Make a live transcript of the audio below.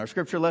Our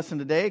scripture lesson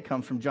today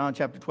comes from John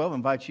chapter 12. I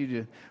invite you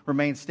to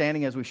remain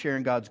standing as we share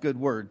in God's good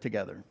word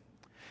together.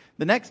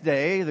 The next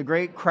day, the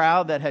great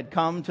crowd that had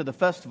come to the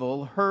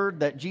festival heard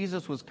that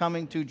Jesus was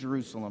coming to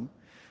Jerusalem.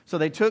 So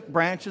they took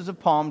branches of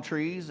palm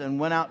trees and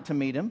went out to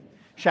meet him,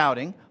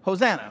 shouting,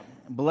 "Hosanna!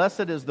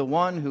 Blessed is the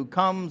one who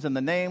comes in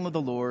the name of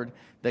the Lord,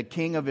 the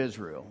King of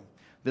Israel."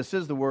 This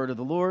is the word of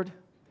the Lord.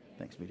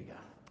 Thanks be to God.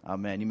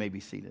 Amen. You may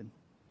be seated.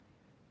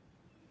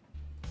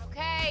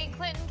 Okay,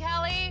 Clinton,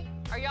 Kelly,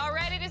 are y'all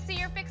ready to see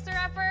your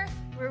fixer-upper?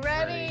 We're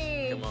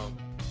ready. Come on.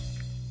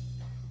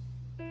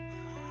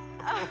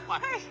 Oh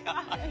my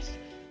gosh.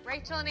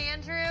 Rachel and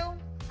Andrew,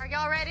 are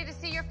y'all ready to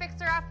see your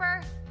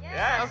fixer-upper?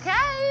 Yes.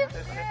 Okay.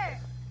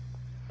 Yes.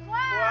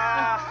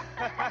 Wow.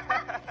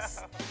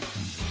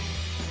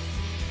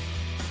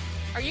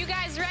 Are you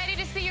guys ready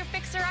to see your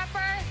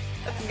fixer-upper?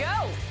 Let's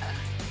go.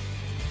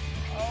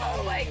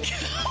 Oh my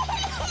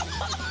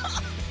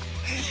God.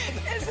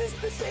 Is this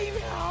the same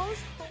house?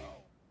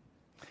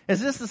 Is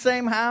this the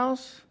same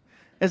house?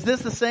 Is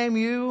this the same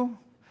you?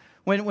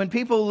 When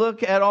people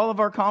look at all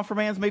of our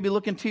confirmands, maybe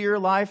look into your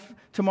life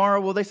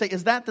tomorrow, will they say,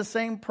 is that the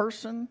same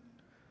person?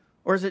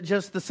 Or is it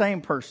just the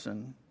same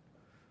person?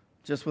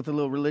 Just with a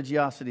little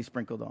religiosity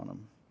sprinkled on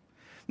them.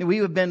 We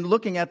have been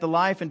looking at the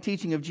life and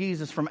teaching of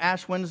Jesus from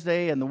Ash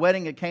Wednesday and the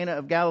wedding at Cana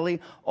of Galilee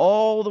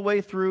all the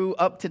way through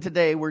up to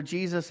today, where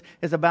Jesus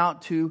is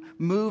about to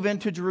move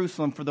into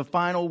Jerusalem for the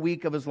final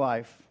week of his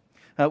life.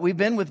 We've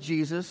been with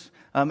Jesus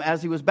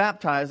as he was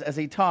baptized, as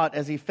he taught,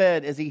 as he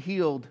fed, as he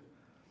healed,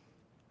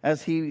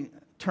 as he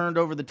turned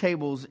over the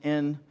tables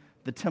in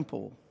the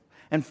temple.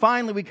 And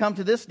finally, we come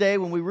to this day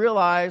when we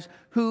realize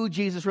who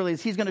Jesus really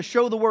is. He's going to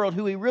show the world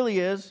who he really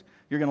is.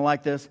 You're going to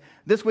like this.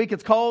 This week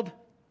it's called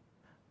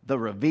The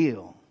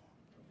Reveal.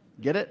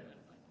 Get it?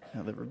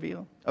 The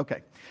Reveal.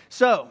 Okay.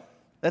 So,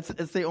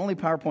 it's the only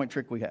PowerPoint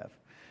trick we have.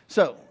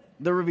 So,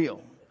 The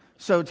Reveal.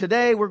 So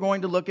today we're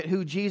going to look at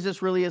who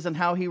Jesus really is and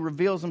how he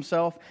reveals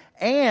himself.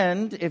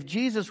 And if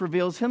Jesus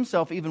reveals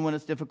himself even when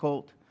it's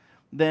difficult,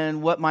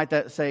 then what might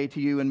that say to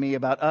you and me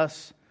about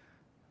us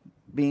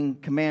being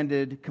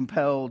commanded,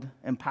 compelled,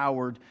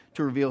 empowered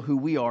to reveal who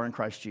we are in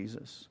Christ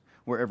Jesus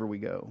wherever we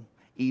go,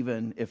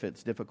 even if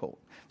it's difficult.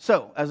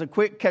 So, as a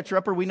quick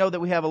catcher-upper, we know that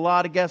we have a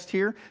lot of guests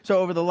here. So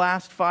over the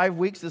last 5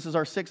 weeks, this is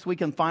our 6th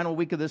week and final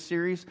week of this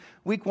series.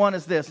 Week 1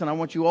 is this, and I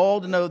want you all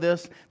to know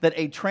this, that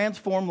a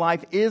transformed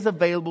life is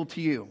available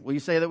to you. Will you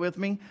say that with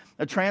me?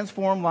 A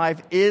transformed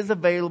life is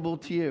available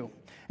to you.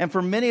 And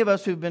for many of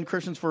us who've been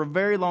Christians for a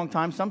very long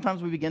time,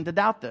 sometimes we begin to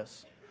doubt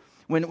this.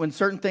 When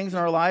certain things in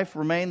our life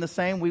remain the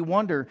same, we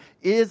wonder,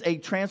 is a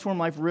transformed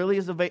life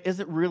is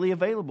it really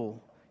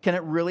available? Can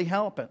it really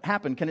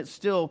happen? Can it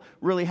still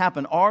really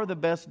happen? Are the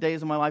best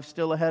days of my life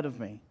still ahead of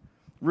me?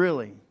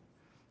 Really?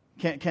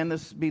 Can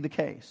this be the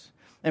case?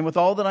 And with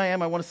all that I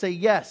am, I want to say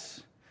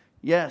yes.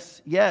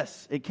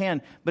 Yes, it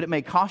can. But it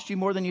may cost you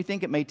more than you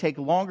think. It may take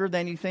longer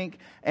than you think.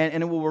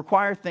 And it will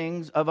require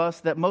things of us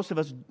that most of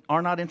us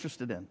are not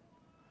interested in.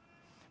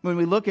 When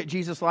we look at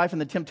Jesus' life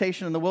and the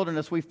temptation in the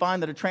wilderness, we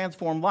find that a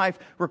transformed life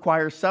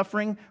requires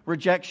suffering,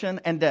 rejection,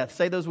 and death.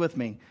 Say those with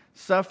me.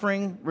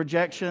 Suffering,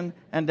 rejection,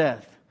 and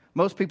death.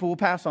 Most people will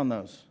pass on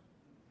those,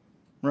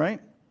 right?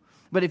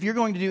 But if you're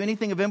going to do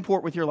anything of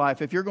import with your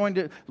life, if you're going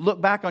to look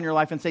back on your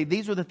life and say,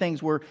 these are the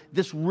things where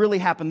this really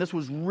happened, this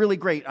was really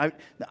great,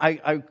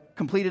 I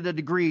completed a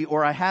degree,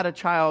 or I had a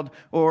child,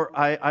 or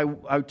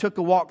I took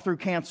a walk through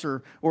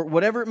cancer, or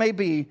whatever it may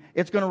be,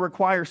 it's going to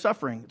require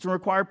suffering. It's going to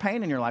require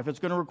pain in your life. It's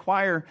going to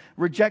require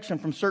rejection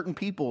from certain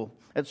people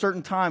at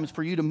certain times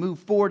for you to move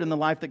forward in the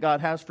life that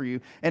God has for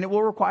you. And it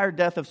will require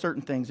death of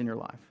certain things in your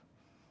life.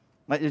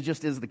 It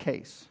just is the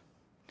case.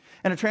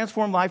 And a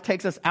transformed life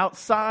takes us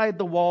outside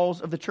the walls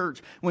of the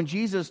church. When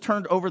Jesus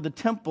turned over the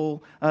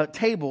temple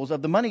tables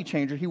of the money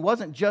changer, he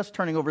wasn't just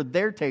turning over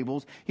their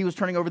tables, he was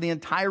turning over the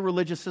entire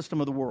religious system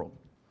of the world.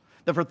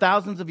 That for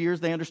thousands of years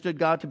they understood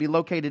God to be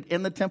located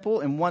in the temple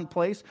in one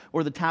place,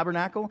 or the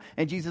tabernacle.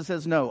 And Jesus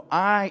says, no,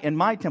 in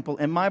my temple,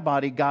 in my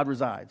body, God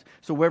resides.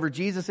 So wherever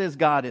Jesus is,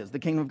 God is. The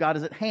kingdom of God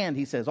is at hand,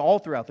 he says, all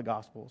throughout the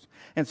Gospels.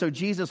 And so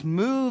Jesus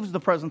moves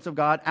the presence of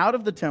God out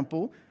of the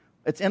temple.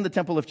 It's in the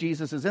temple if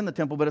Jesus is in the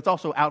temple, but it's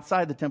also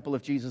outside the temple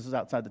if Jesus is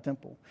outside the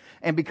temple.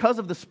 And because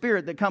of the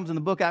Spirit that comes in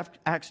the book of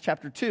Acts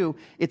chapter 2,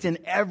 it's in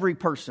every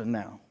person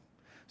now.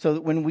 So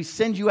that when we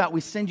send you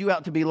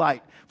out to be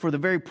light, for the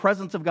very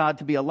presence of God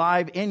to be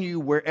alive in you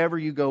wherever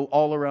you go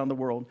all around the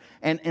world.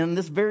 And in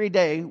this very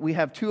day, we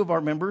have 2 of our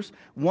members,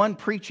 one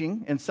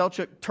preaching in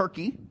Selçuk,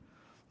 Turkey,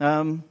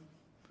 out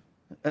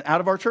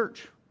of our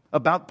church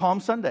about Palm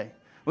Sunday.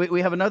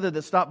 We have another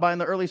that stopped by in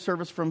the early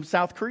service from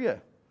South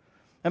Korea.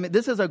 I mean,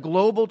 this is a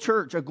global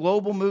church, a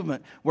global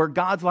movement where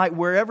God's light,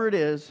 wherever it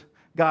is,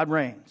 God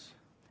reigns.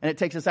 And it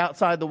takes us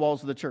outside the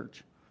walls of the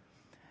church.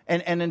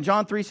 And in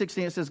John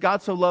 3:16, it says,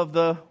 God so loved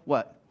the,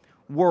 what?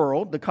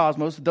 World, the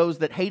cosmos, those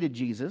that hated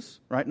Jesus,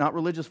 right? Not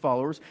religious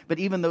followers, but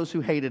even those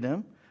who hated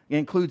him. It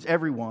includes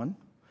everyone.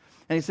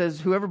 And he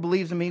says, whoever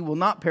believes in me will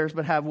not perish,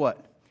 but have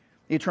what?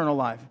 eternal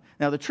life.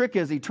 Now, the trick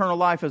is eternal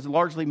life is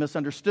largely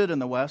misunderstood in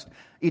the West.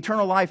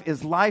 Eternal life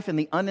is life in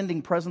the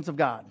unending presence of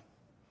God.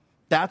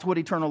 That's what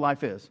eternal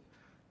life is.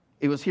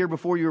 It was here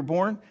before you were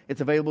born.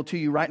 It's available to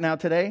you right now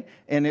today,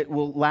 and it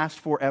will last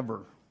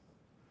forever.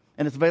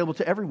 And it's available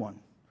to everyone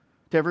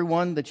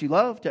that you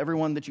love, to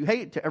everyone that you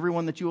hate, to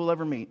everyone that you will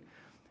ever meet.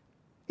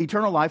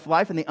 Eternal life,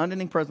 life in the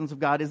unending presence of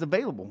God is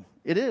available.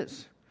 It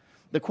is.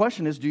 The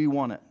question is, do you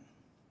want it?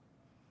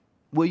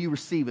 Will you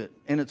receive it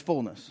in its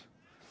fullness?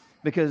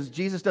 Because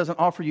Jesus doesn't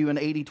offer you an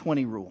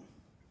 80-20 rule.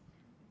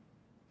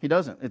 He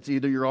doesn't. It's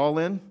either you're all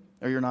in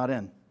or you're not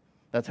in.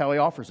 That's how he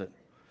offers it.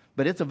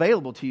 But it's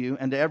available to you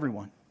and to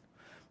everyone.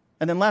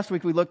 And then last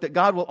week we looked at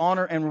God will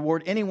honor and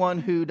reward anyone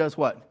who does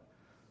what?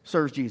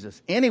 Serves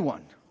Jesus.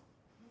 Anyone.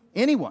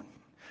 Anyone.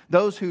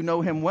 Those who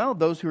know him well,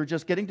 those who are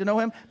just getting to know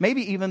him,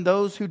 maybe even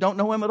those who don't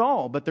know him at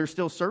all, but they're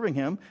still serving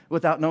him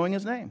without knowing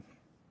his name.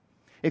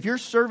 If you're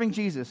serving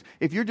Jesus,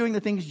 if you're doing the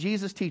things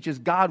Jesus teaches,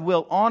 God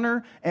will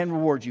honor and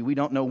reward you. We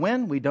don't know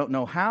when, we don't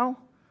know how.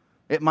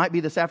 It might be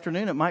this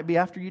afternoon, it might be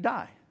after you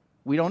die.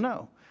 We don't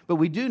know. But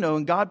we do know,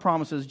 and God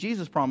promises,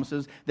 Jesus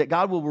promises, that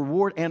God will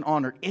reward and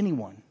honor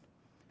anyone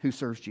who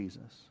serves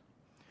Jesus.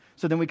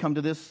 So then we come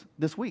to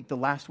this week, the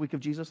last week of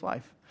Jesus'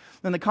 life.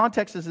 And the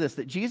context is this,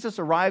 that Jesus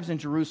arrives in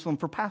Jerusalem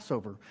for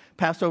Passover.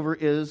 Passover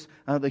is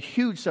the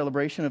huge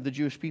celebration of the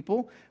Jewish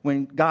people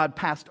when God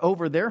passed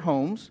over their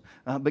homes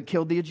but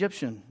killed the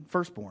Egyptian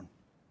firstborn.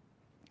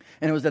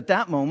 And it was at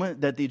that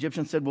moment that the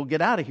Egyptians said, well,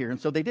 get out of here. And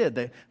so they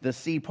did. The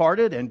sea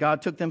parted and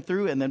God took them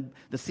through, and then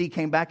the sea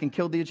came back and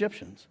killed the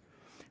Egyptians.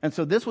 And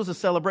so this was a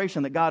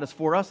celebration that God is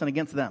for us and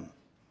against them.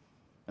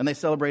 And they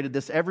celebrated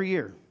this every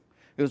year.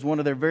 It was one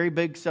of their very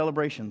big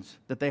celebrations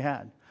that they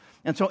had.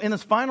 And so in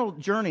this final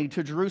journey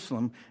to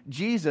Jerusalem,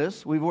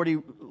 Jesus, we've already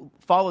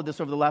followed this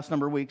over the last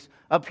number of weeks.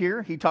 Up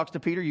here, he talks to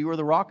Peter, you are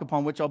the rock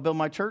upon which I'll build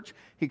my church.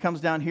 He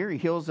comes down here, he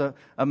heals a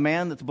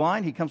man that's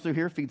blind. He comes through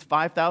here, feeds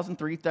 5,000,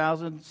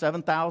 3,000,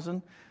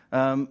 7,000.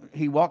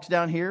 He walks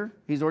down here.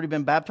 He's already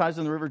been baptized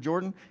in the River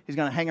Jordan. He's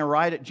going to hang a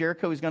ride at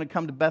Jericho. He's going to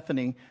come to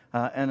Bethany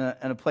and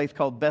a place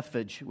called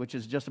Bethphage, which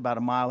is just about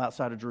a mile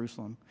outside of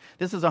Jerusalem.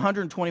 This is a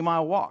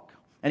 120-mile walk.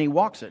 And he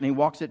walks it, and he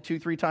walks it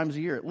 2-3 times a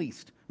year at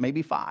least,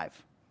 maybe 5,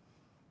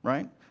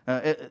 right?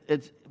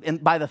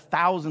 And by the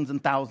thousands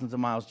and thousands of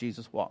miles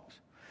Jesus walks.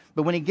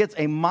 But when he gets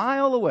a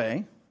mile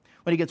away,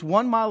 when he gets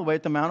 1 mile away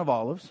at the Mount of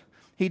Olives,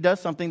 he does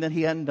something that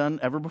he hadn't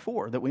done ever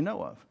before that we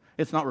know of.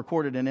 It's not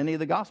recorded in any of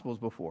the Gospels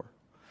before.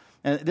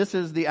 And this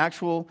is the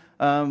actual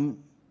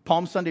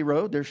Palm Sunday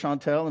Road. There's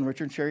Chantel and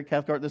Richard and Sherry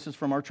Cathcart. This is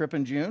from our trip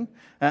in June.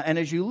 And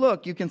as you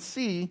look, you can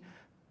see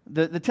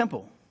the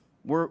temple.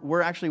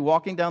 We're actually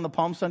walking down the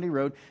Palm Sunday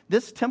Road.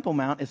 This Temple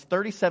Mount is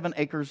 37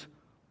 acres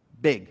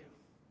big,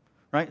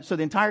 right? So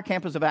the entire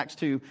campus of Acts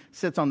 2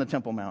 sits on the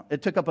Temple Mount.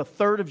 It took up a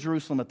third of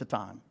Jerusalem at the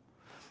time.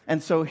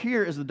 And so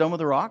here is the Dome of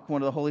the Rock,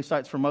 one of the holy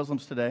sites for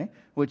Muslims today,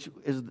 which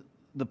is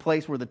the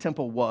place where the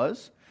temple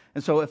was.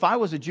 And so if I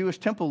was a Jewish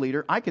temple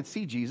leader, I could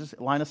see Jesus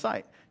at line of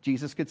sight.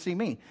 Jesus could see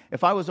me.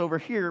 If I was over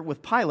here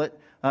with Pilate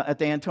at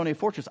the Antonia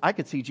Fortress, I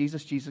could see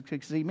Jesus. Jesus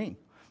could see me.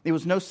 It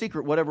was no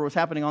secret whatever was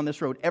happening on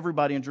this road.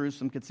 Everybody in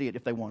Jerusalem could see it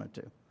if they wanted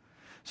to.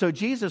 So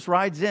Jesus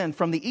rides in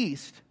from the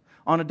east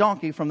on a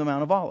donkey from the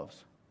Mount of Olives.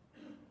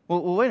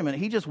 Well, wait a minute.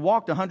 He just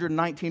walked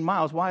 119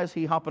 miles. Why is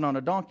he hopping on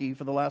a donkey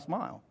for the last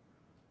mile?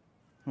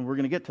 And we're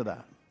going to get to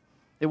that.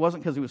 It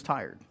wasn't because he was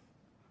tired.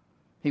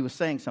 He was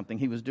saying something.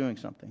 He was doing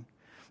something.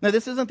 Now,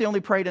 this isn't the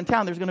only parade in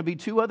town. There's going to be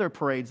 2 other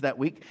parades that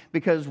week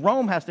because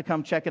Rome has to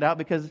come check it out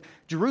because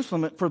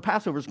Jerusalem for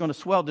Passover is going to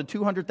swell to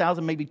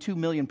 200,000, maybe 2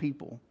 million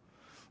people.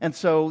 And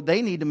so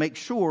they need to make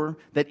sure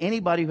that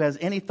anybody who has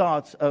any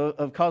thoughts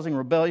of causing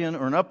rebellion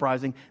or an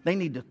uprising, they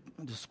need to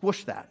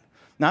squish that.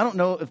 Now, I don't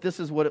know if this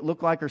is what it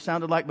looked like or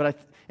sounded like, but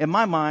in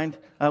my mind,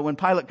 when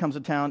Pilate comes to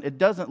town, it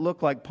doesn't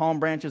look like palm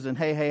branches and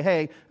hey, hey,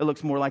 hey. It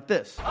looks more like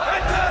this.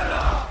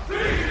 Eterna,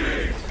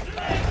 Victrix!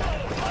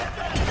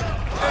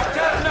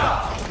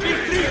 Eterna,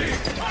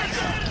 Victrix!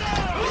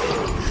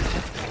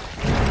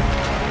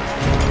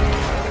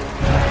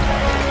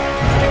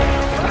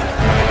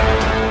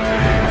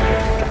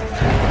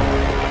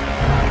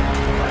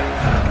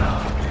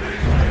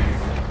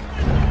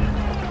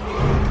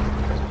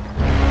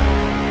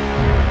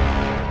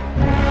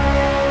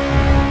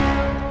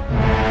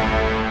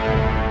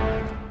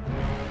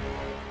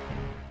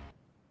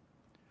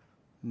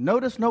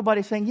 Notice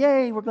nobody saying,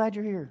 yay, we're glad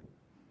you're here.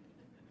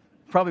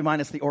 Probably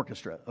minus the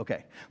orchestra.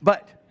 Okay.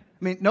 But,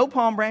 I mean, no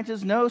palm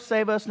branches, no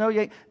save us, no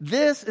yay.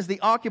 This is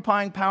the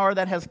occupying power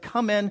that has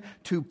come in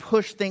to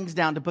push things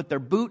down, to put their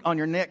boot on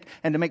your neck,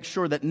 and to make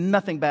sure that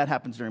nothing bad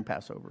happens during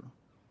Passover.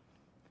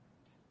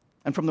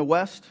 And from the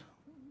west,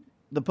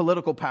 the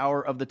political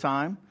power of the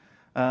time,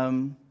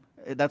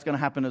 that's going to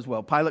happen as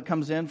well. Pilate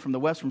comes in from the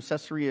west, from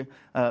Caesarea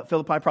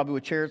Philippi, probably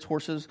with chariots,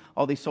 horses,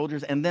 all these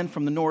soldiers. And then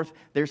from the north,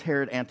 there's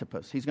Herod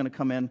Antipas. He's going to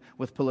come in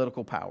with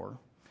political power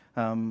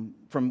from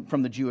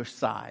the Jewish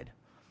side.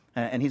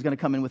 And he's going to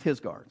come in with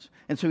his guards.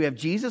 And so we have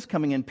Jesus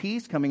coming in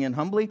peace, coming in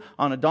humbly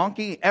on a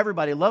donkey.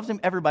 Everybody loves him.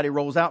 Everybody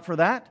rolls out for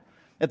that.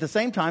 At the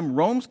same time,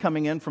 Rome's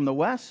coming in from the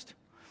west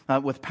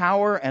with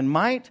power and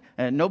might,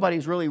 and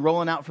nobody's really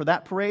rolling out for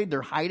that parade.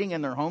 They're hiding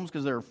in their homes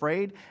because they're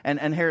afraid,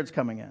 and Herod's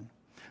coming in.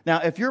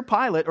 Now, if you're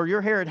Pilate or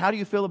you're Herod, how do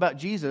you feel about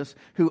Jesus,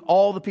 who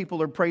all the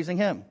people are praising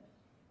him?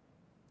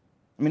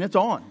 I mean, it's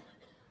on.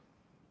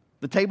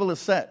 The table is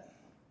set.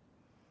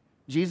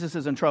 Jesus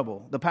is in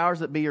trouble. The powers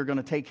that be are going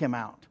to take him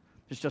out.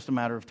 It's just a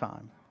matter of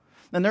time.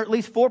 And there are at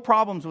least 4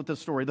 problems with this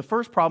story. The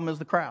first problem is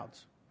the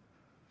crowds.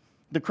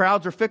 The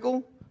crowds are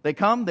fickle. They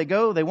come, they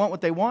go, they want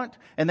what they want,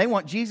 and they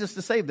want Jesus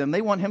to save them.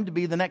 They want him to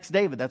be the next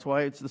David. That's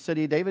why it's the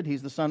city of David.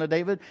 He's the son of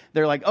David.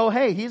 They're like, oh,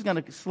 hey, he's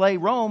going to slay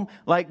Rome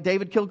like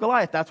David killed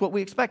Goliath. That's what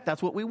we expect.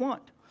 That's what we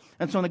want.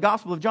 And so in the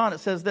Gospel of John,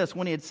 it says this.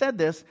 When he had said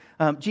this,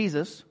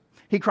 Jesus,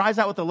 he cries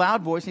out with a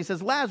loud voice, and he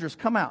says, Lazarus,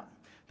 come out.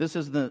 This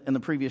is in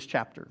the previous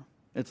chapter.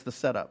 It's the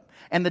setup.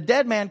 And the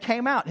dead man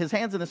came out, his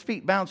hands and his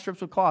feet bound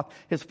strips with cloth.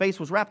 His face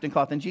was wrapped in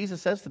cloth. And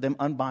Jesus says to them,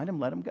 unbind him,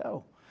 let him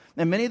go.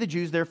 And many of the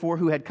Jews, therefore,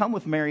 who had come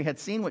with Mary had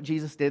seen what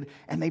Jesus did,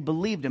 and they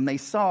believed him.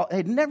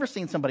 They'd never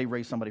seen somebody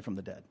raise somebody from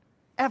the dead.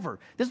 Ever.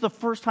 This is the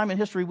first time in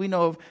history we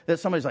know of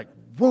that somebody's like,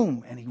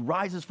 boom, and he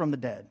rises from the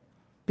dead.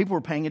 People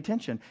were paying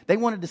attention. They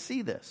wanted to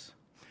see this.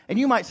 And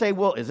you might say,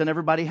 well, isn't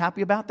everybody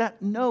happy about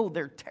that? No,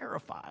 they're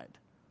terrified.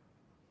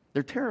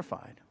 They're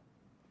terrified.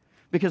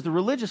 Because the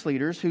religious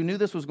leaders who knew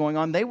this was going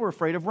on, they were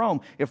afraid of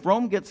Rome. If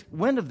Rome gets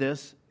wind of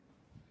this,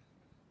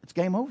 it's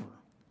game over.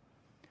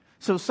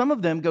 So some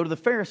of them go to the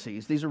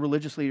Pharisees. These are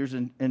religious leaders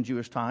in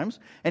Jewish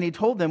times. And he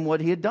told them what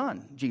he had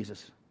done,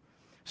 Jesus.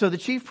 So the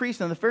chief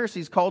priests and the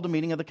Pharisees called a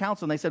meeting of the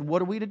council. And they said,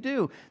 what are we to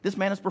do? This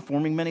man is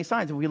performing many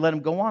signs. If we let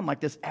him go on like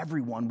this,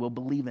 everyone will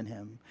believe in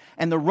him.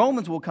 And the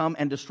Romans will come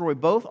and destroy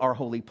both our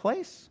holy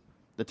place,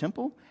 the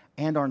temple,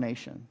 and our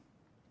nation.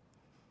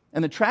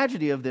 And the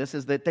tragedy of this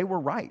is that they were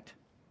right.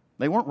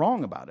 They weren't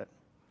wrong about it.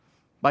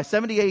 By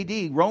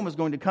 70 AD, Rome is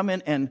going to come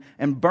in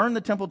and burn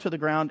the temple to the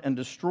ground and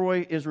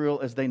destroy Israel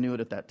as they knew it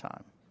at that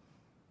time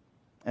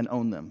and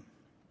own them.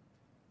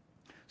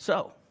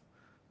 So,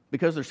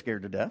 because they're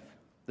scared to death,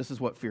 this is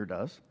what fear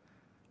does,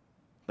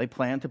 they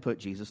plan to put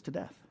Jesus to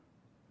death.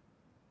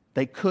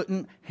 They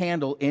couldn't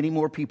handle any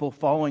more people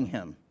following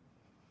him.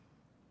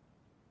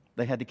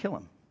 They had to kill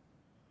him.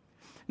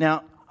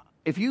 Now,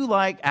 if you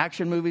like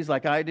action movies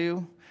like I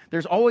do,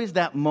 there's always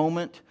that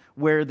moment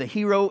where the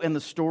hero in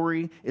the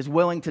story is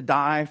willing to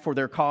die for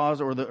their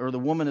cause, or the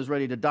woman is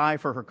ready to die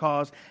for her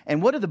cause.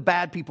 And what do the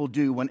bad people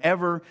do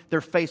whenever they're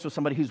faced with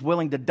somebody who's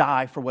willing to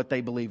die for what they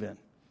believe in?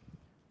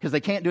 Because they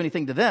can't do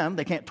anything to them.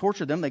 They can't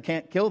torture them. They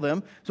can't kill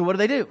them. So what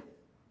do?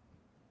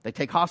 They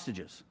take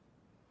hostages.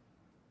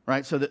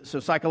 Right? So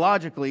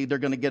psychologically, they're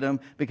going to get them,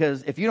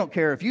 because if you don't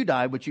care if you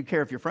die, but you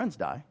care if your friends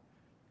die.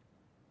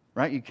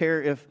 Right? You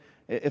care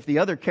if the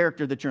other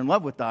character that you're in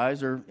love with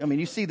dies.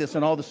 You see this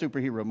in all the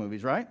superhero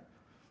movies, right?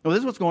 Well,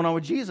 this is what's going on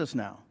with Jesus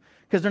now.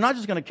 Because they're not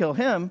just going to kill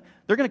him,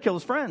 they're going to kill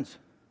his friends.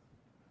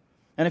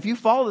 And if you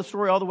follow the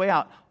story all the way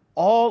out,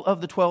 all of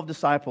the 12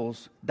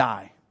 disciples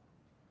die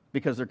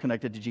because they're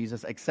connected to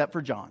Jesus, except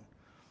for John.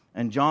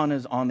 And John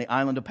is on the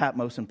island of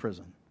Patmos in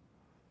prison.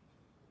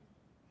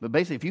 But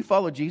basically, if you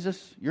follow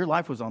Jesus, your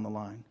life was on the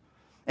line.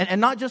 And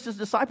not just his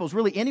disciples,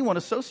 really anyone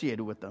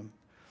associated with them.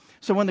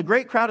 So when the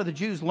great crowd of the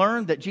Jews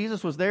learned that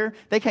Jesus was there,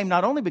 they came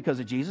not only because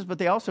of Jesus, but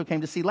they also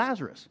came to see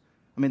Lazarus.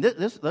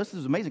 This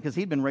is amazing, because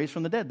he'd been raised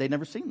from the dead. They'd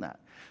never seen that.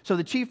 So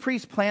the chief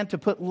priests planned to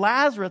put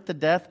Lazarus to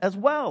death as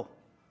well,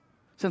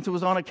 since it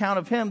was on account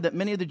of him that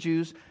many of the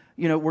Jews,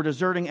 were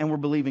deserting and were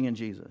believing in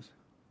Jesus.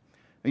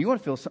 Now, you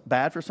want to feel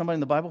bad for somebody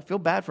in the Bible? Feel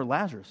bad for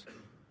Lazarus.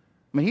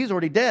 He's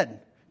already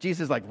dead.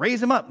 Jesus is like,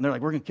 raise him up. And they're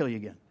like, we're going to kill you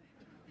again.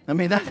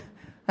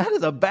 That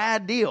is a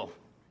bad deal.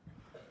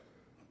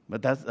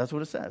 But that's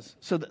what it says.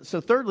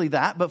 So thirdly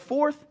that. But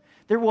fourth,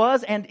 there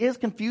was and is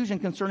confusion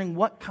concerning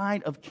what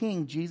kind of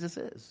king Jesus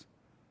is.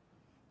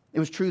 It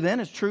was true then,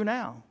 it's true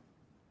now.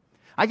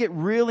 I get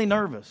really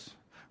nervous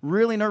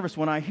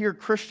when I hear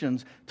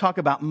Christians talk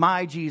about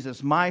my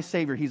Jesus, my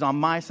Savior. He's on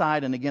my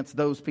side and against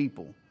those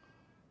people.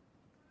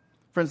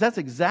 Friends, that's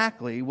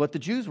exactly what the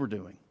Jews were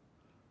doing.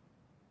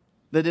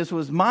 That this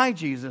was my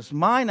Jesus,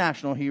 my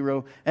national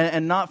hero,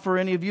 and not for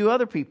any of you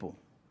other people.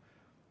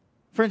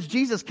 Friends,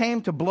 Jesus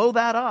came to blow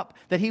that up,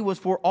 that he was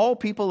for all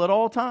people at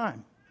all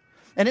time.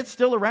 And it's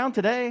still around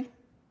today.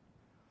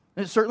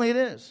 Certainly it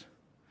is.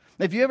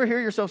 If you ever hear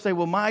yourself say,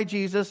 well, my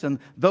Jesus and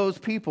those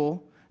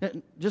people,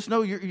 just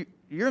know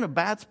you're in a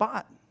bad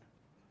spot.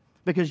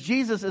 Because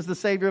Jesus is the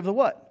Savior of the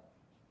what?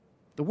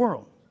 The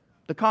world,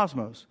 the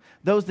cosmos.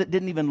 Those that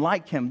didn't even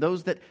like him,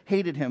 those that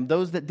hated him,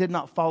 those that did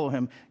not follow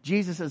him.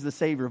 Jesus is the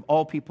Savior of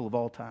all people of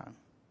all time.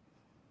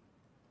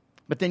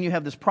 But then you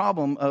have this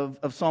problem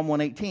of Psalm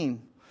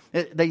 118.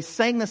 They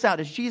sang this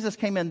out. As Jesus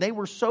came in, they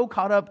were so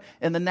caught up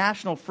in the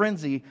national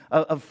frenzy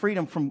of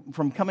freedom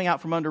from coming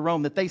out from under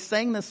Rome that they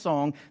sang this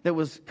song that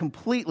was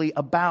completely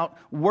about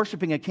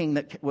worshiping a king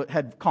that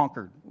had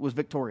conquered, was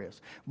victorious.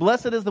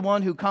 Blessed is the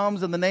one who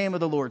comes in the name of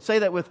the Lord. Say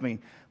that with me.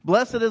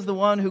 Blessed is the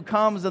one who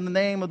comes in the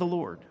name of the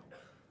Lord.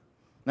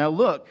 Now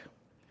look,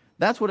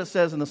 that's what it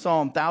says in the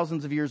psalm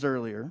thousands of years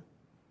earlier.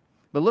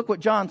 But look what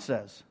John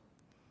says.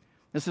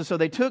 This is, so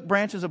they took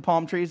branches of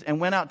palm trees and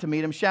went out to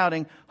meet him,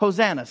 shouting,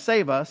 Hosanna,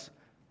 save us.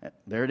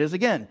 There it is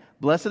again.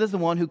 Blessed is the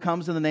one who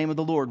comes in the name of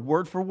the Lord,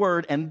 word for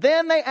word. And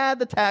then they add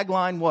the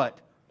tagline, what?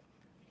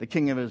 The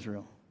King of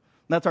Israel.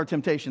 And that's our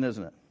temptation,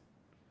 isn't it?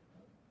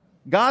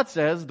 God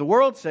says, the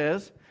world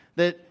says,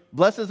 that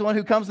blessed is the one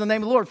who comes in the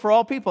name of the Lord for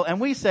all people. And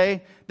we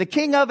say, the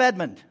King of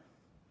Edmond,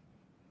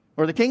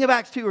 or the King of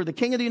Acts 2, or the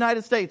King of the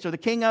United States, or the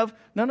King of...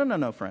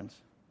 No, friends.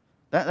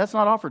 That's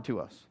not offered to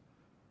us,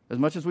 as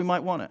much as we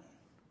might want it.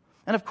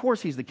 And of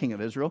course he's the King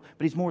of Israel,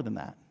 but he's more than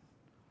that.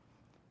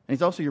 And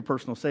he's also your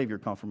personal Savior,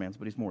 confirmands,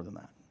 but he's more than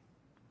that.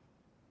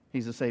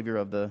 He's the Savior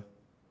of the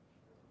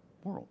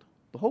world,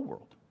 the whole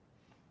world,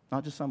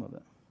 not just some of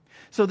it.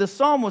 So this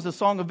psalm was a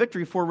song of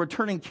victory for a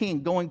returning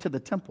king going to the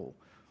temple,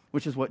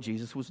 which is what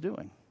Jesus was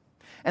doing.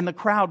 And the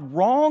crowd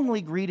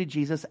wrongly greeted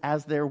Jesus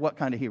as their what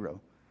kind of hero?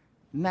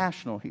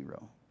 National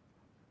hero.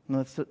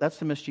 And that's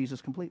to miss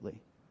Jesus completely.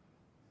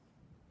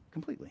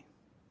 Completely.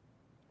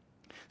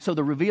 So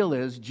the reveal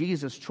is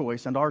Jesus'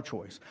 choice and our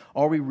choice.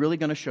 Are we really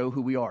going to show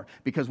who we are?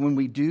 Because when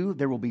we do,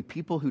 there will be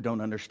people who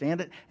don't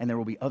understand it, and there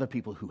will be other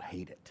people who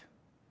hate it,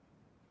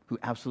 who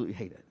absolutely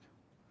hate it.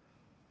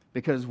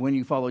 Because when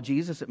you follow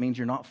Jesus, it means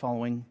you're not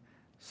following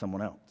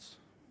someone else.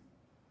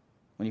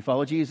 When you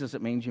follow Jesus,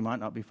 it means you might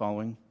not be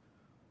following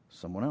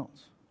someone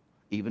else,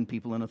 even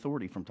people in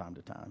authority from time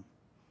to time.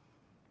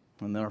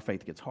 And then our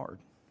faith gets hard.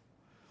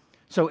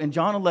 So in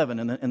John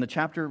 11, in the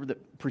chapter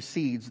that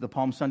precedes the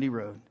Palm Sunday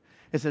Road,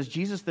 it says,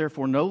 Jesus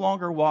therefore no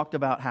longer walked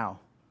about how?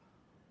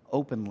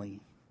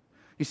 Openly.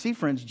 You see,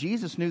 friends,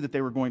 Jesus knew that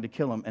they were going to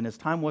kill him, and his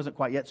time wasn't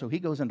quite yet, so he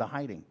goes into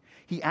hiding.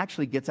 He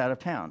actually gets out of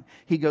town.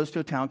 He goes to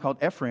a town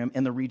called Ephraim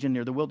in the region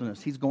near the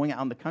wilderness. He's going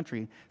out in the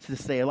country to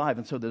stay alive,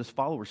 and so that his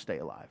followers stay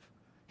alive.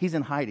 He's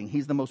in hiding.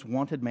 He's the most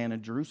wanted man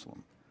in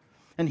Jerusalem.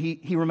 And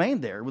he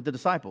remained there with the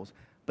disciples.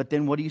 But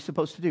then what are you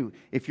supposed to do?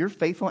 If you're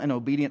faithful and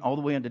obedient all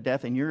the way unto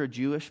death, and you're a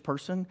Jewish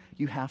person,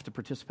 you have to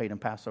participate in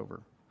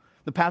Passover.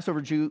 The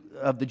Passover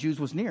of the Jews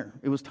was near.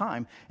 It was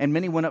time. And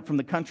many went up from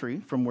the country,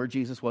 from where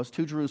Jesus was,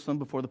 to Jerusalem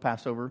before the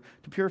Passover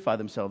to purify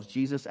themselves.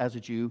 Jesus, as a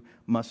Jew,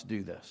 must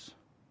do this.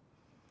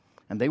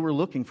 And they were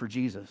looking for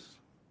Jesus.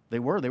 They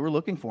were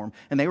looking for him.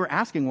 And they were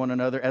asking one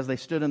another as they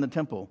stood in the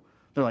temple.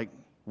 They're like,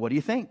 what do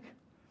you think?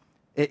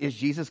 Is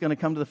Jesus going to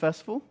come to the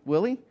festival?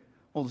 Will he?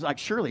 Well, it's like,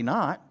 surely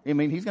not. I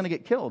mean, he's going to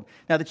get killed.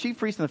 Now, the chief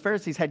priests and the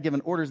Pharisees had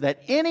given orders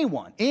that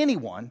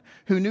anyone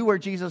who knew where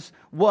Jesus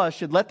was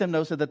should let them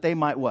know so that they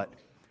might what?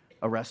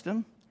 Arrest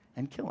him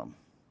and kill him.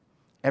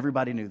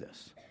 Everybody knew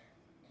this.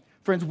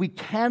 Friends, we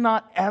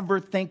cannot ever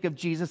think of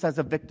Jesus as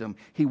a victim.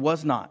 He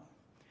was not.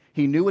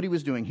 He knew what he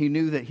was doing. He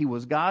knew that he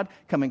was God,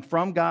 coming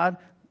from God,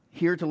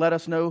 here to let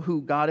us know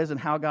who God is and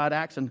how God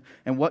acts and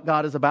what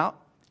God is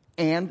about.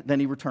 And then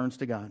he returns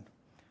to God.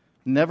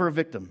 Never a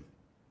victim,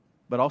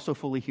 but also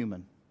fully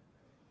human.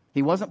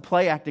 He wasn't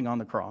play acting on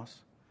the cross.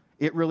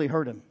 It really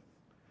hurt him.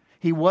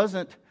 He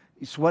wasn't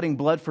sweating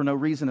blood for no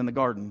reason in the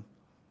garden.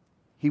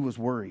 He was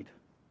worried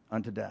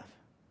unto death.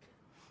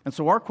 And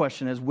so our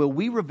question is, will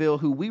we reveal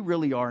who we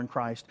really are in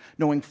Christ,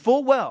 knowing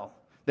full well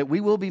that we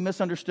will be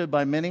misunderstood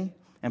by many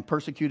and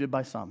persecuted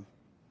by some?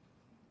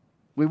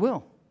 We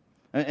will.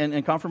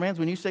 And confirmands,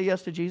 when you say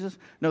yes to Jesus,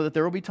 know that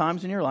there will be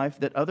times in your life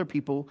that other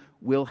people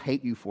will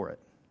hate you for it.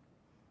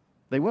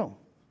 They will.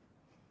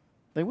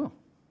 They will.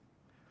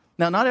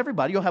 Now, not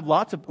everybody. You'll have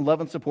lots of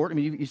love and support. I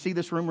mean, you see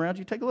this room around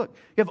you. Take a look.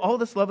 You have all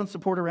this love and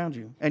support around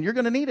you. And you're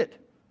going to need it.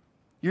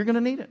 You're going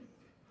to need it.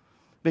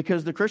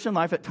 Because the Christian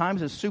life at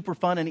times is super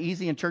fun and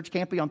easy and church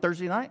campy on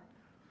Thursday night.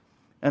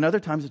 And other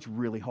times it's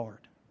really hard.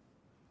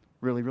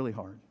 Really, really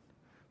hard.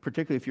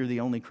 Particularly if you're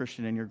the only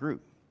Christian in your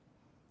group.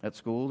 At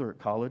school or at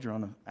college or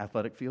on an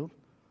athletic field.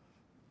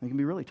 It can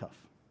be really tough.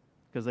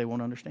 Because they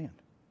won't understand.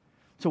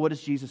 So what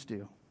does Jesus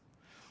do?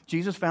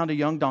 Jesus found a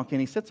young donkey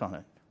and he sits on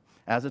it.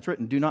 As it's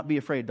written, do not be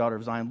afraid, daughter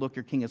of Zion. Look,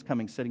 your king is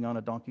coming, sitting on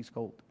a donkey's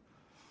colt.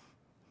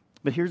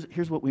 But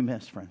here's what we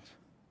miss, friends.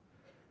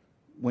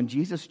 When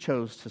Jesus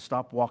chose to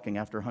stop walking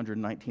after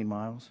 119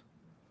 miles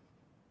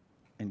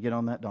and get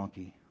on that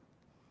donkey,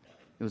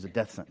 it was a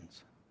death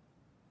sentence.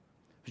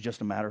 It was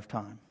just a matter of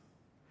time.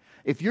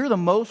 If you're the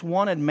most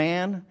wanted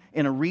man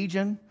in a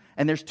region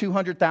and there's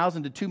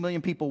 200,000 to 2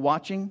 million people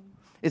watching,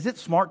 is it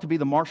smart to be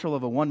the marshal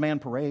of a one-man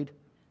parade?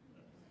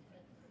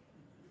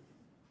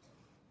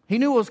 He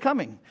knew it was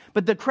coming,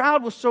 but the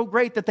crowd was so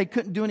great that they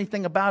couldn't do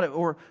anything about it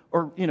or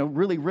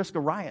really risk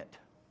a riot.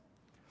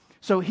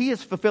 So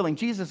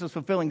Jesus is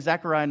fulfilling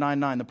Zechariah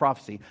 9:9, the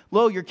prophecy.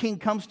 Lo, your king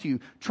comes to you,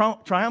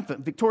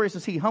 triumphant, victorious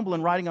is he, humble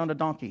and riding on a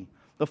donkey,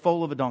 the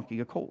foal of a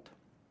donkey, a colt.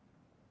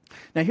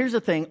 Now, here's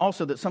the thing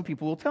also that some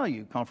people will tell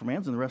you,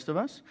 confirmands and the rest of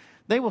us.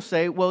 They will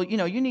say, well,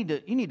 you need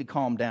to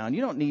calm down.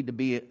 You don't need to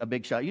be a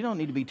big shot. You don't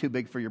need to be too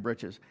big for your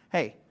britches.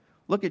 Hey,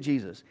 look at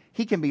Jesus.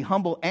 He can be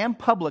humble and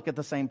public at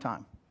the same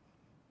time.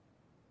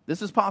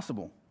 This is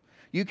possible.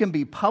 You can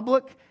be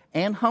public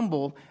and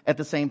humble at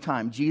the same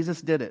time.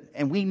 Jesus did it.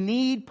 And we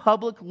need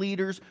public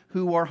leaders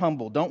who are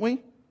humble, don't we?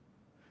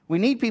 We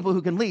need people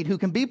who can lead, who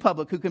can be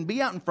public, who can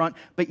be out in front,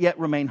 but yet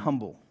remain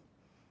humble.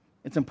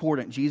 It's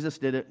important. Jesus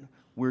did it.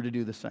 we're to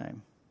do the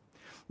same.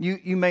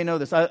 You may know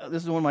this.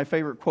 This is one of my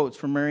favorite quotes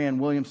from Marianne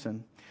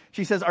Williamson.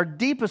 She says, our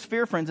deepest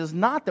fear, friends, is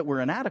not that we're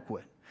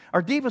inadequate.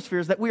 Our deepest fear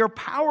is that we are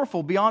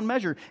powerful beyond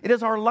measure. It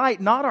is our light,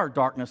 not our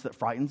darkness, that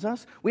frightens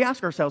us. We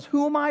ask ourselves,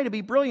 who am I to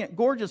be brilliant,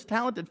 gorgeous,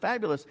 talented,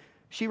 fabulous?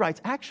 She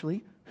writes,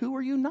 actually, who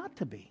are you not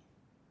to be?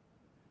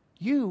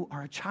 You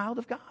are a child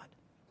of God.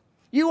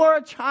 You are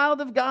a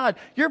child of God.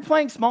 Your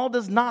playing small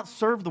does not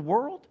serve the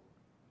world.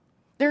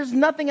 There's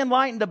nothing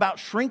enlightened about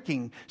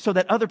shrinking so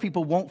that other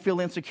people won't feel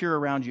insecure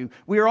around you.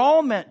 We are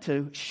all meant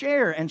to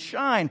share and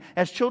shine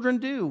as children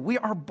do. We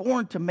are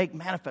born to make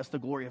manifest the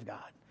glory of God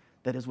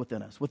that is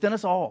within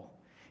us all.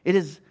 It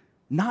is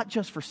not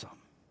just for some.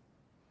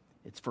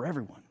 It's for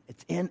everyone.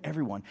 It's in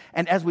everyone.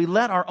 And as we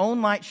let our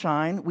own light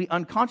shine, we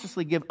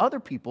unconsciously give other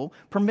people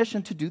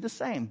permission to do the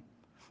same.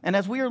 And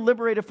as we are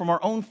liberated from our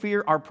own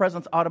fear, our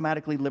presence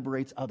automatically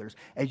liberates others.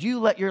 As you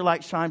let your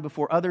light shine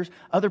before others,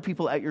 other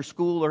people at your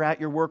school or at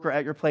your work or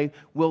at your play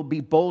will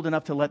be bold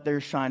enough to let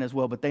theirs shine as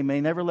well. But they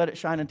may never let it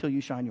shine until you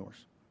shine yours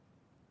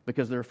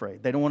because they're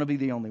afraid. They don't want to be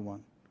the only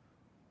one.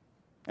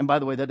 And by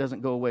the way, that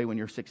doesn't go away when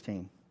you're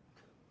 16.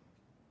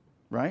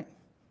 Right?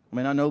 I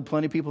mean, I know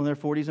plenty of people in their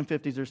 40s and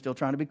 50s are still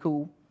trying to be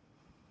cool.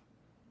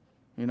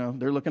 You know,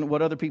 they're looking at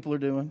what other people are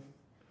doing.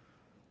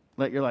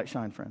 Let your light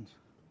shine, friends.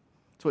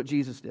 That's what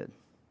Jesus did.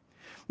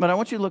 But I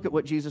want you to look at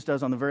what Jesus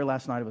does on the very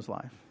last night of his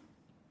life.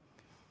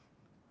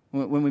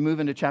 When we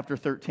move into chapter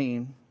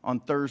 13, on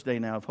Thursday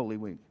now of Holy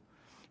Week,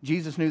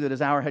 Jesus knew that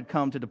his hour had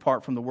come to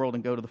depart from the world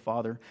and go to the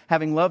Father.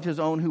 Having loved his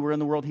own who were in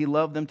the world, he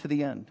loved them to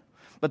the end.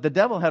 But the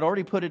devil had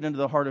already put it into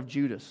the heart of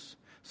Judas,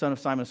 son of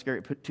Simon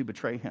Iscariot, to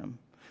betray him.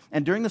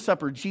 And during the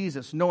supper,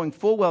 Jesus, knowing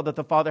full well that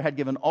the Father had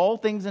given all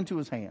things into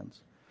his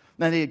hands,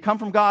 and he had come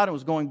from God and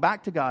was going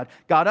back to God,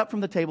 got up from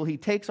the table, he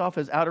takes off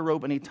his outer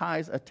robe and he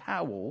ties a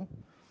towel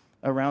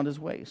around his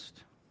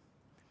waist.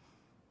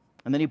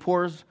 And then he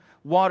pours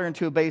water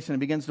into a basin and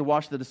begins to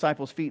wash the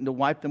disciples' feet and to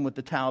wipe them with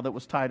the towel that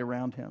was tied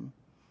around him.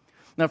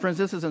 Now, friends,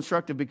 this is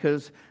instructive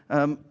because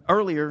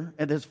earlier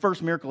at his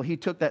first miracle, he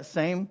took that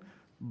same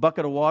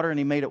bucket of water and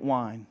he made it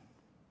wine.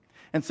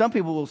 And some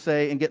people will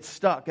say and get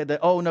stuck at that,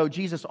 oh no,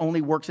 Jesus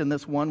only works in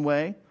this one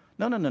way.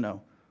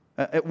 No.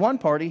 At one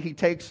party, he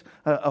takes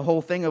a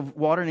whole thing of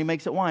water and he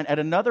makes it wine. At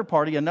another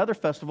party, another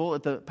festival,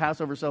 at the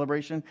Passover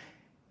celebration,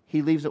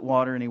 he leaves it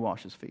water and he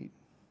washes feet.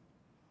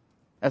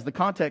 As the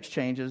context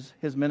changes,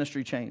 his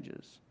ministry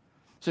changes.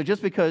 So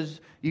just because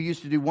you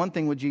used to do one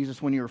thing with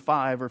Jesus when you were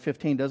 5 or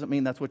 15 doesn't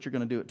mean that's what you're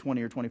going to do at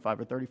 20 or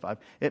 25 or 35.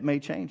 It may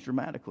change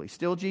dramatically.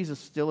 Still Jesus,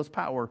 still his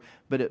power,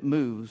 but it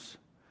moves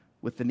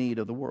with the need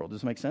of the world.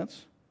 Does this make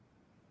sense?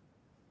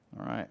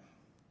 All right.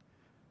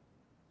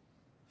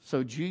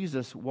 So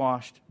Jesus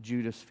washed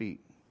Judas' feet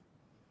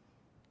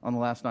on the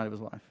last night of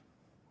his life.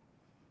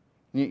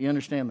 You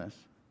understand this?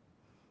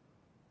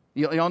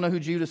 You all know who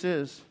Judas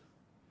is.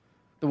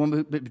 The one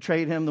who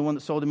betrayed him, the one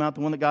that sold him out,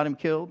 the one that got him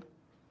killed.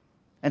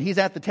 And he's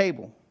at the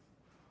table.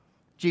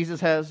 Jesus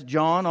has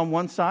John on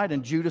one side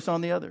and Judas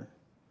on the other.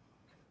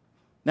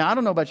 Now, I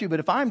don't know about you, but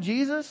if I'm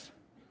Jesus,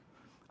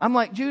 I'm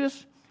like,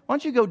 Judas, why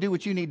don't you go do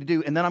what you need to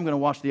do, and then I'm going to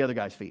wash the other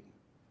guy's feet.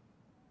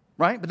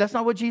 Right? But that's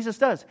not what Jesus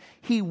does.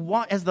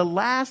 As the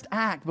last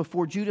act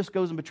before Judas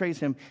goes and betrays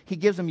him, he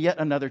gives him yet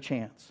another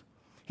chance.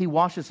 He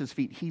washes his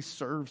feet. He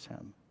serves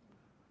him.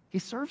 He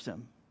serves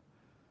him.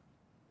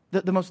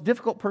 The most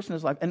difficult person in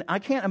his life. And I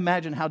can't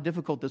imagine how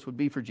difficult this would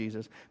be for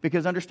Jesus.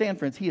 Because understand,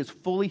 friends, he is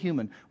fully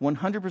human,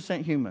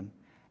 100% human,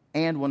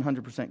 and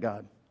 100%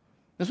 God.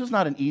 This was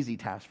not an easy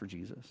task for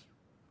Jesus.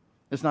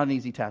 It's not an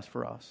easy task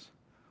for us.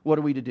 What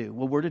are we to do?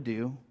 Well, we're to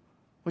do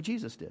what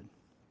Jesus did.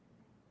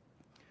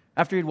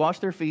 After he'd washed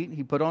their feet,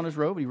 he put on his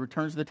robe, he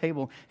returns to the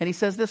table, and he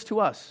says this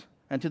to us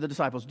and to the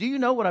disciples. Do you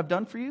know what I've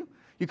done for you?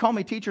 You call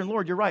me teacher and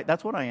Lord. You're right.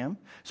 That's what I am.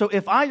 So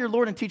if I, your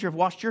Lord and teacher, have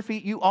washed your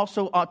feet, you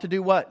also ought to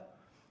do what?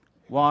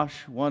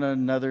 Wash one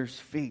another's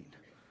feet.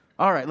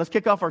 All right, let's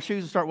kick off our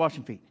shoes and start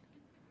washing feet.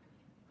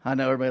 I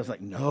know everybody's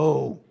like,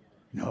 no,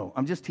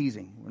 I'm just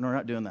teasing. We're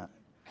not doing that.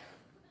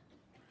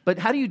 But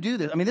how do you do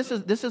this? I mean, this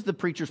is the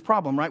preacher's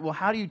problem, right? Well,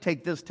 how do you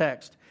take this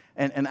text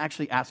and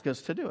actually ask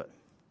us to do it?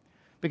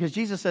 Because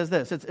Jesus says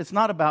this, it's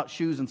not about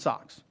shoes and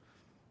socks.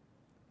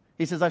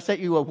 He says, I've set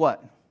you a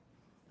what?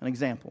 An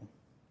example.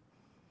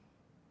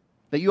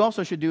 That you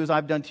also should do as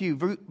I've done to you.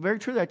 Very, very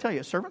truly, I tell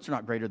you, servants are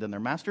not greater than their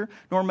master,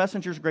 nor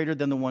messengers greater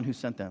than the one who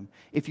sent them.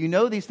 If you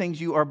know these things,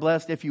 you are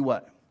blessed if you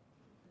what?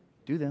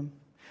 Do them.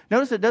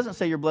 Notice it doesn't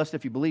say you're blessed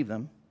if you believe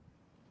them.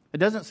 It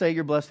doesn't say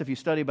you're blessed if you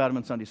study about them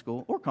in Sunday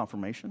school or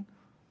confirmation.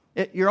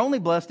 You're only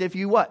blessed if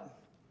you what?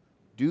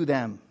 Do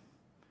them.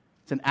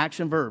 It's an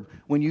action verb.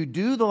 When you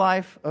do the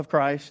life of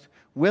Christ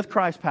with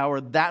Christ's power,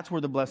 that's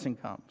where the blessing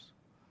comes.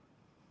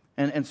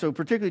 And so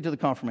particularly to the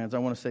confirmands, I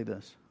want to say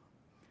this.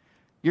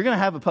 You're going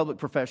to have a public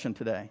profession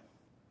today.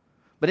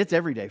 But it's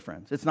every day,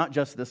 friends. It's not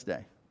just this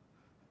day.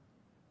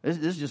 This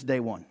is just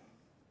day one.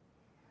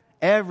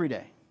 Every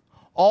day.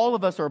 All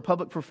of us are a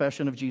public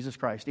profession of Jesus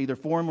Christ, either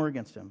for him or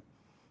against him.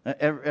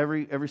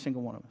 Every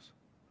single one of us.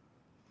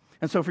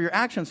 And so for your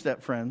action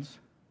step, friends,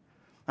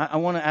 I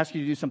want to ask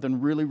you to do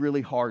something really,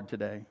 really hard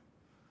today.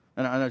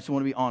 And I just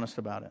want to be honest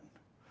about it.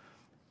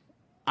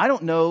 I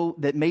don't know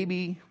that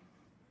maybe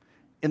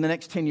in the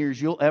next 10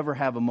 years you'll ever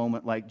have a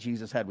moment like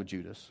Jesus had with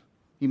Judas.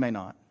 You may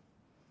not.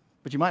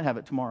 But you might have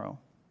it tomorrow.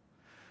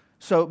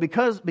 So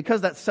because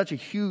that's such a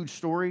huge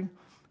story,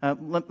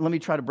 let me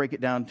try to break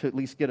it down to at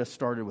least get us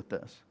started with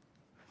this.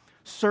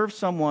 Serve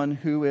someone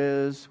who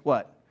is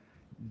what?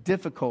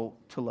 Difficult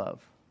to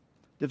love.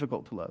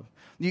 Difficult to love.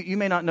 You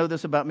may not know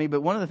this about me,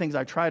 but one of the things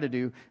I try to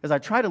do is I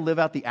try to live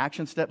out the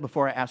action step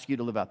before I ask you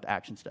to live out the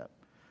action step.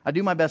 I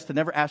do my best to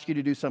never ask you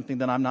to do something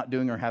that I'm not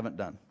doing or haven't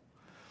done.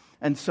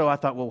 And so I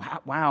thought, well,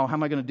 how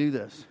am I going to do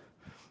this?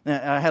 And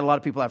I had a lot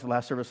of people after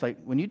last service like,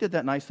 when you did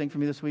that nice thing for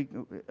me this week,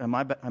 am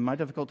I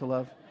difficult to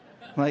love?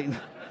 Like,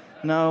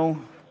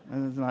 no,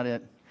 that's not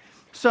it.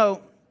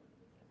 So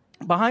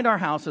behind our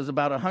house is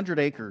about 100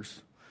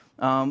 acres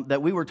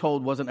that we were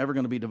told wasn't ever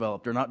going to be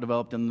developed or not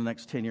developed in the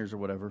next 10 years or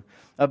whatever.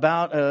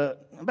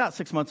 About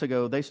 6 months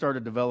ago, they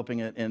started developing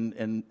it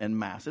in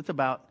mass. It's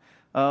about,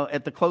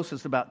 at the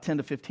closest, about 10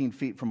 to 15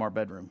 feet from our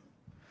bedroom.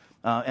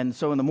 And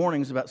so in the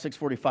mornings, about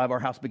 6:45, our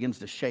house begins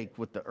to shake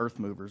with the earth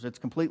movers. It's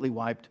completely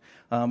wiped.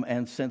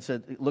 And since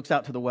it looks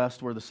out to the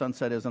west where the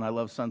sunset is, and I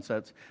love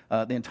sunsets,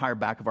 the entire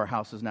back of our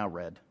house is now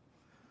red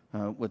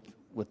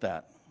with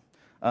that.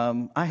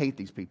 I hate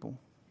these people.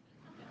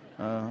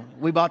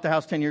 We bought the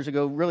house 10 years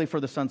ago really for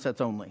the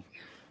sunsets only.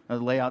 The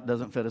layout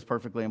doesn't fit us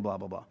perfectly and blah,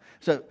 blah, blah.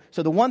 So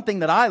the one thing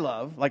that I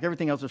love, like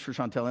everything else was for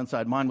Chantel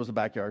inside, mine was the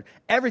backyard.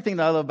 Everything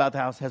that I love about the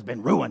house has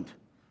been ruined.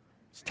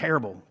 It's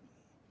terrible.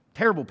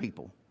 Terrible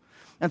people.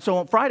 And so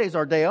on Friday's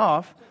our day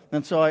off,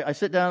 and so I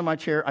sit down in my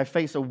chair, I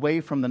face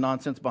away from the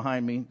nonsense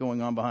behind me,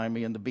 going on behind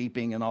me, and the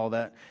beeping and all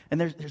that. And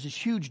there's this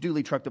huge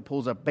dually truck that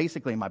pulls up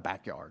basically in my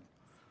backyard.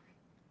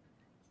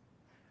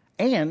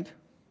 And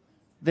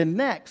then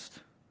next,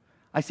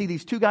 I see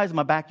these two guys in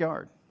my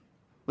backyard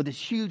with this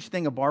huge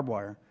thing of barbed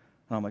wire.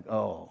 And I'm like,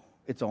 oh,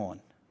 it's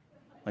on.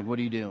 Like, what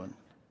are you doing?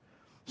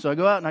 So I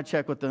go out and I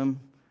check with them,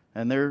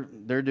 and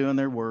they're doing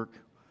their work.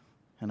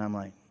 And I'm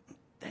like,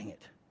 dang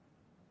it.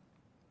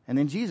 And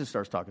then Jesus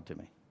starts talking to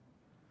me.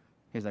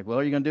 He's like, well,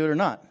 are you going to do it or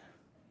not?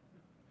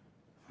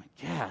 I'm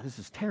like, yeah, this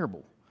is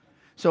terrible.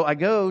 So I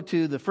go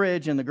to the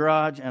fridge in the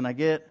garage, and I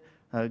get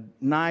a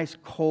nice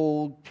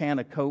cold can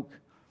of Coke,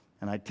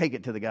 and I take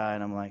it to the guy,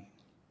 and I'm like,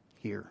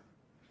 here.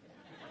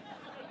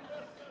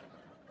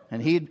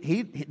 And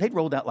they'd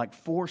rolled out like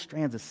 4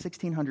 strands of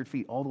 1,600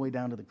 feet all the way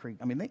down to the creek.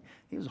 I mean,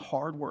 it was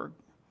hard work.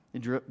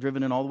 They'd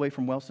driven in all the way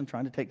from Wellston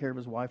trying to take care of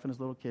his wife and his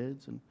little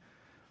kids. And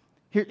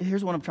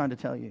here's what I'm trying to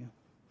tell you.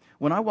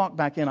 When I walked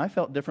back in, I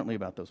felt differently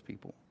about those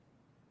people.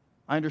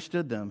 I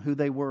understood them, who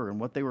they were and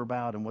what they were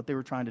about and what they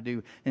were trying to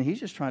do. And he's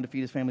just trying to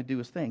feed his family, do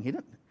his thing.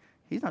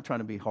 He's not trying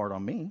to be hard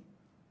on me.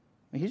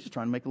 He's just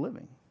trying to make a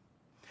living.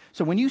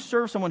 So when you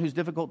serve someone who's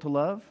difficult to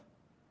love,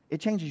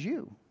 it changes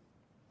you.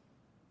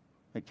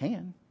 It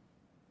can.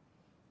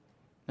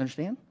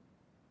 Understand?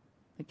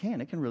 It can.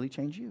 It can really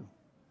change you.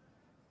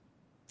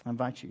 I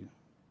invite you,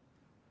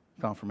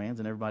 confirmands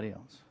and everybody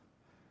else,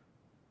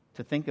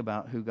 to think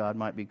about who God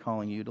might be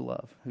calling you to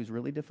love, who's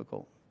really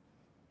difficult.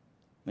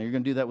 Now, you're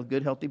going to do that with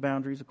good, healthy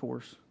boundaries, of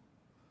course,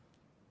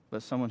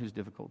 but someone who's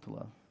difficult to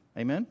love.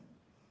 Amen?